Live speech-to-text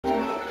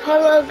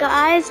Hello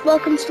guys,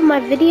 welcome to my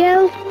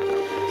video.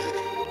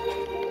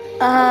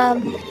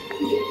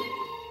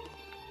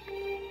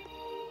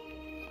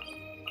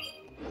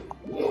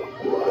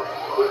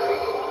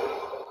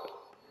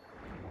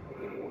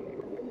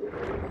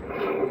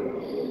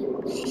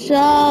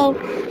 So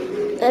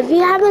if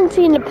you haven't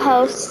seen the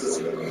posts,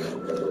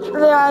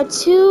 there are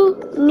two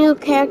new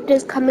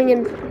characters coming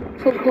in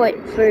for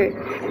point for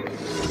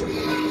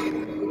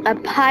a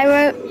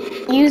pyro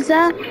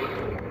user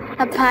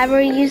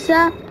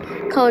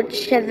called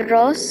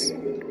Chevros,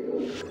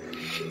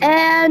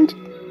 and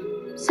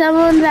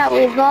someone that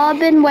we've all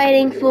been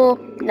waiting for,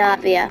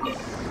 Navia.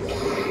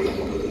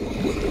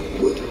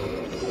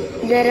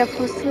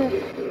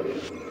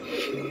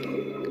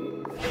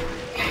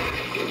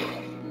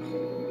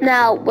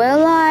 Now,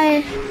 will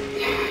I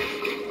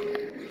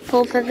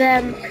pull for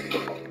them?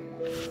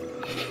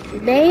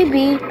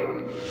 Maybe.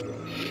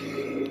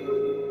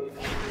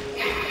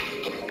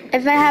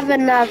 If I have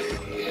enough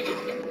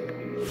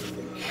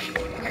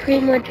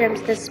primo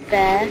gems to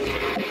spare.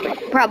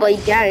 Probably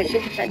don't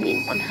because I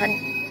need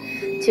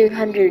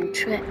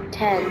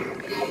 210.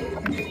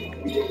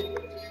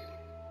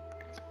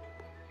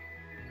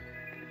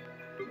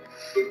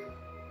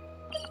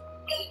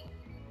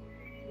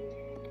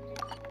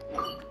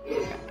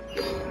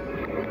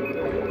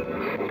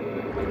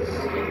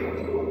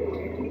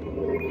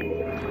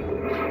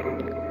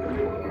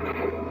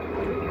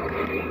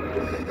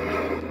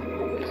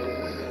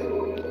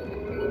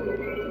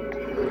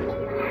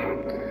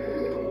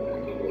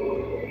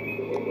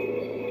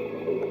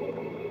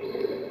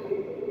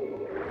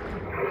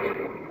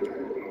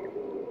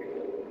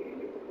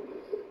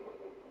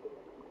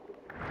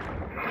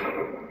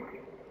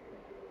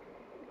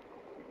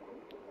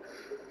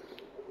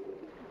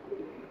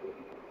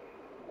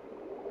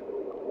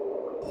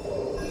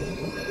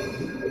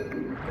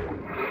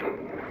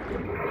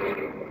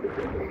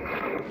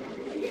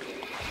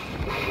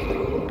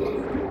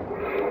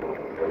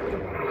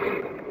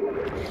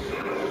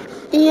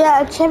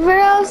 Yeah,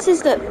 Cheveros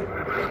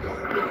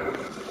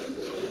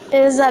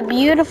is a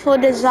beautiful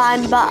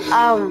design, but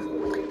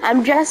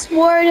I'm just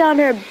worried on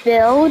her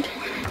build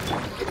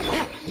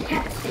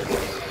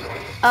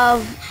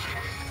of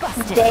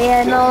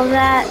day and all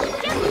that.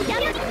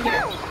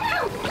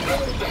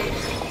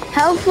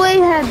 Hopefully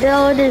her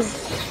build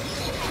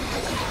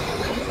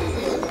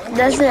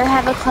doesn't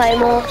have a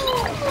claymore.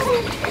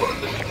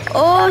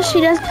 Oh,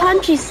 she does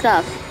punchy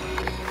stuff.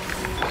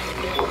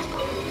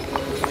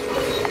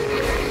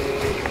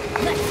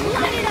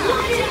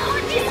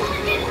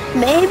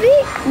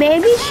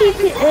 Maybe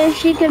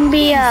she can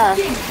be a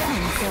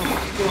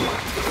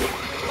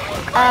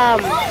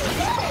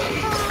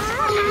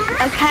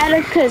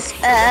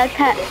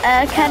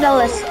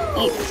catalyst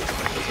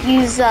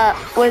user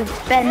with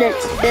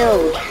Bennett's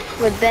build,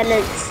 with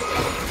Bennett's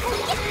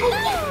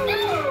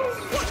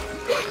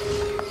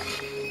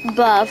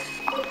buff,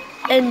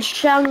 and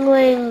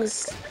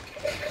Shungling's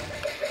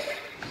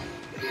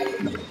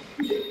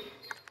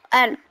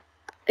and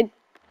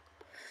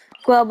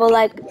global,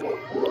 like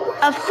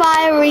a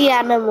fiery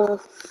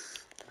animal.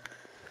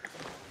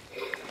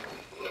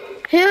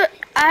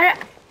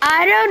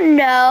 I don't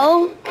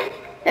know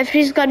if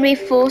she's gonna be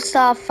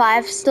 4-star,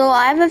 5-star.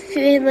 I have a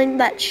feeling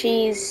that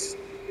she's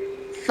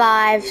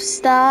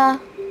 5-star,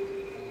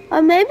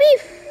 or maybe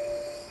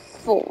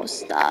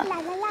 4-star.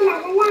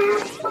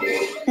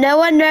 No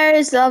one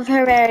knows of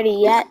her rarity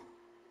yet.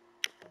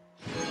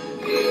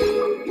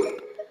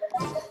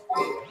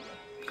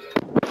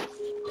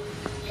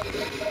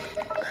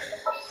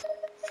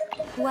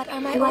 What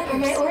are my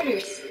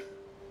orders?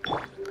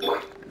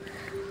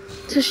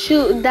 To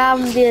shoot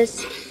down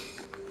this.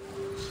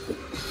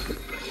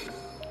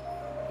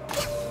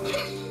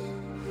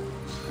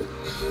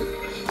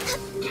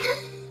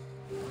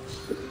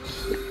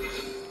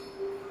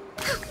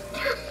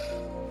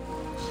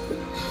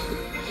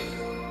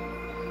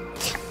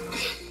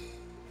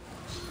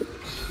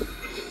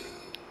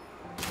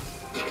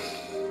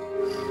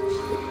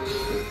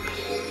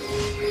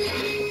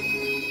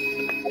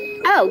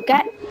 Oh,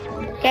 get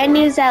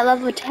news at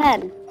level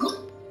 10.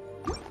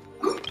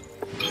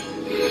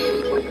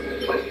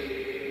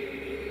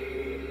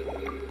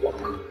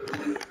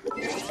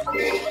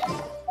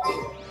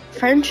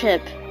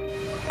 Friendship.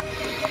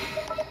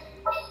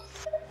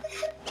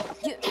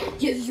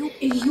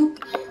 You.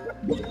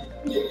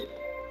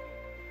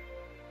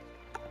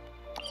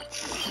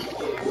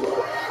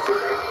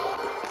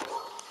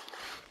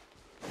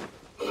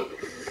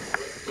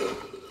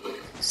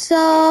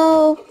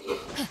 So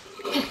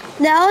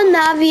now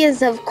Navi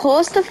is of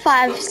course a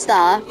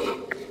 5-star,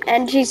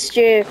 and she's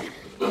due,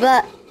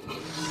 but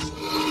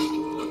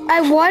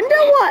I wonder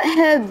what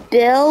her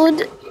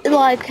build,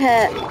 like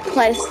her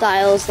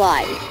playstyle's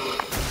like.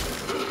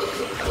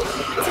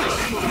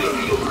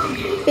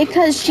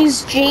 Because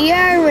she's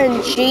Geo,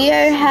 and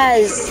Geo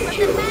has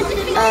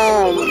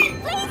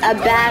a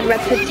bad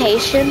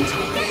reputation.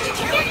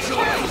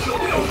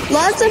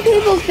 Lots of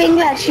people think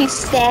that she's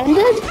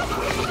standard,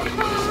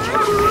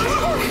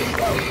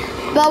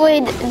 but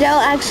we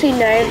don't actually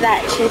know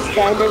that she's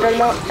standard or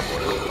not.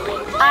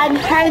 I'm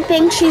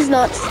hoping she's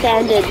not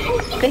standard,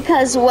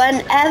 because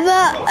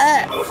whenever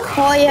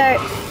Koyo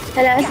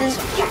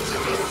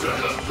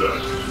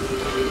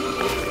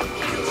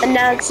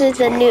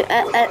announces a new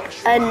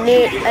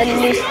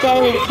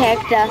standard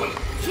character,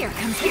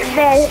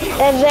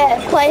 their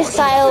play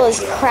style is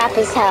crap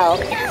as hell.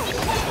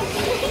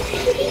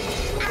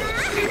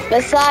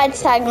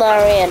 Besides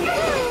Tagnarian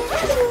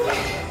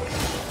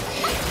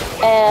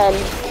and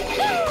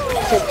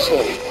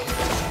Kitchen.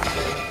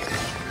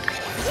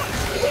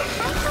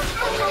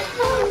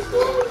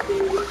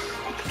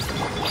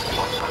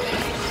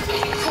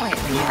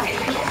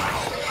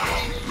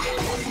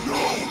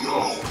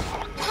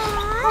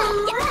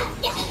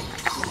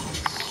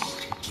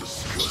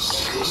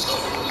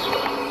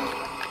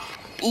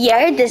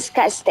 You're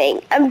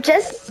disgusting. I'm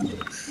just...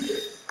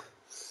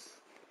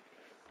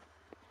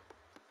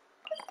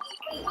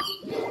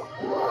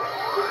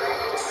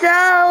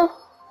 So,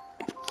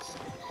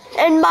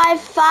 in my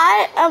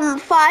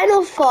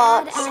final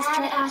thoughts,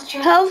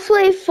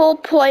 hopefully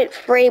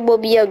 4.3 will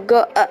be a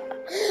good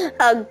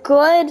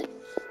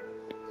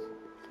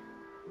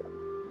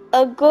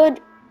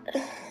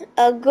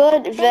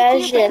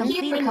version,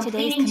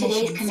 Completing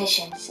today's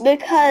commissions.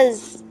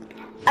 because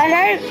I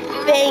don't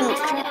think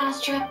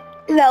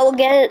that we'll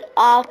get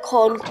our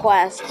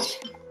conquest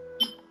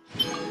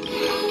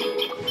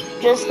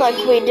just like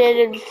we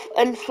did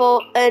in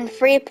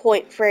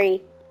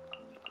 3.3.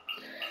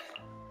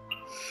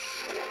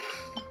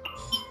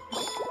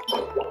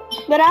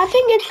 But I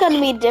think it's gonna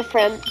be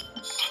different,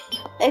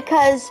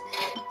 because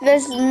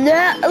there's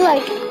no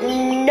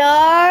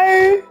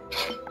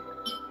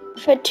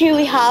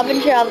Fatui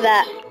Harbinger of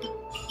that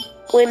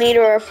we need to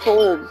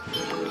reform.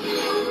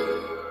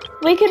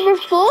 We can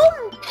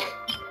reform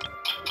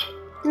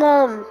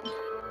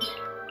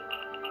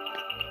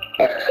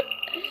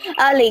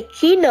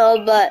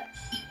Alikino, but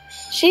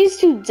she's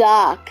too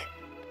dark.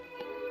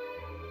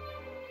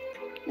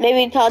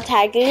 Maybe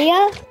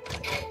Tartaglia?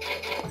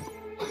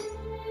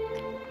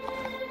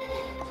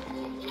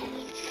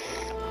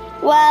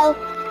 Well,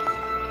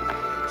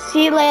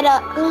 see you later.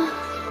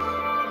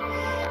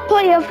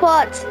 Put your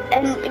thoughts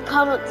in the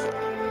comments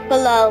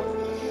below.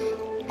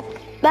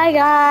 Bye,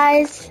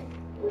 guys.